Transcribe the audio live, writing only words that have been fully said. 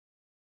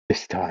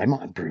This time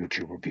on Brew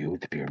to Review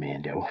with the Beer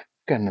Mando.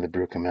 Got another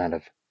brew coming out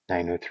of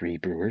 903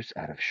 Brewers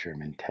out of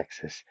Sherman,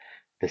 Texas.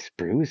 This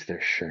brew is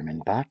their Sherman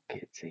Bock.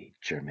 It's a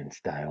German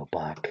style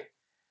Bock.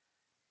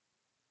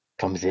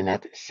 Comes in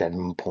at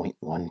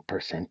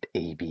 7.1%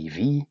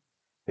 ABV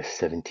with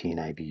 17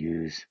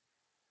 IBUs.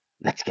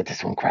 Let's get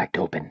this one cracked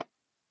open.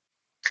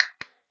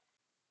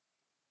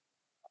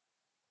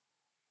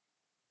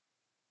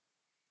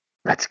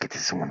 Let's get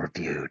this one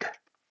reviewed.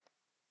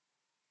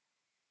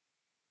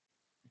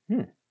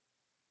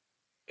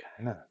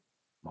 Kind of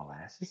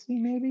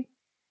molassesy, maybe?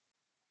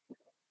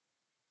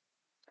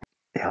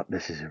 Yeah,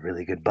 this is a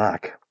really good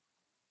Bock.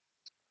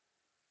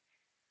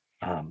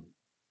 Kind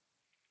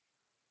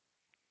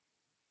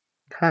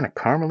of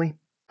caramely.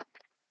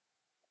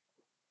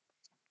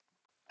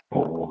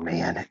 Oh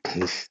man, it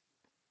tastes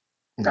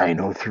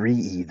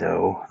 903E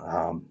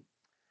though.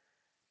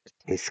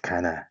 It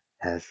kind of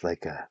has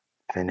like a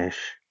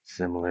finish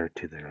similar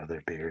to their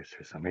other beers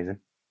for some reason.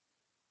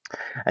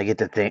 I get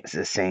to think it's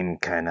the same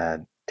kind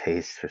of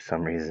taste for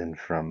some reason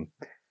from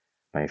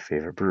my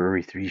favorite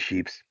brewery, Three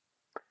Sheeps.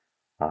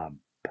 But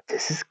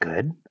this is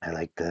good. I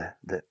like the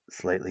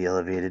slightly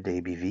elevated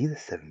ABV,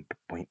 the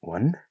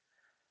 7.1.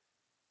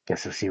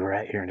 Guess we'll see where we're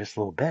at here in just a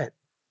little bit.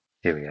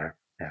 Here we are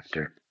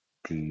after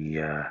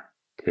the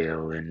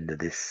tail end of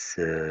this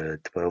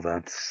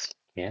 12-ounce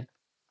can.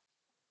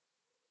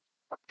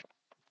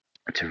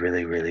 It's a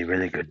really, really,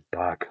 really good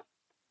Bock.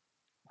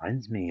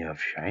 Reminds me of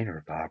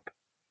Shiner Bock,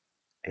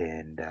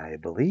 and I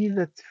believe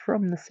it's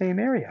from the same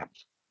area.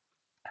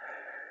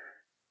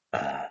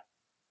 Uh,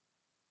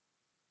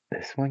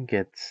 this one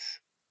gets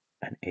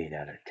an 8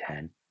 out of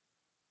 10.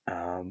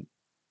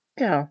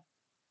 You know,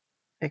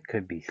 it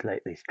could be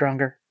slightly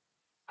stronger.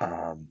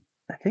 I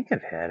think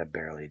I've had a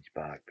barrel aged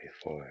Bock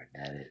before,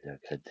 and that is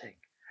a good thing.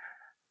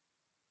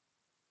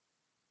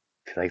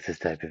 If you like this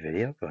type of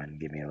video, go ahead and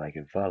give me a like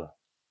and follow.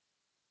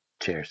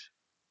 Cheers.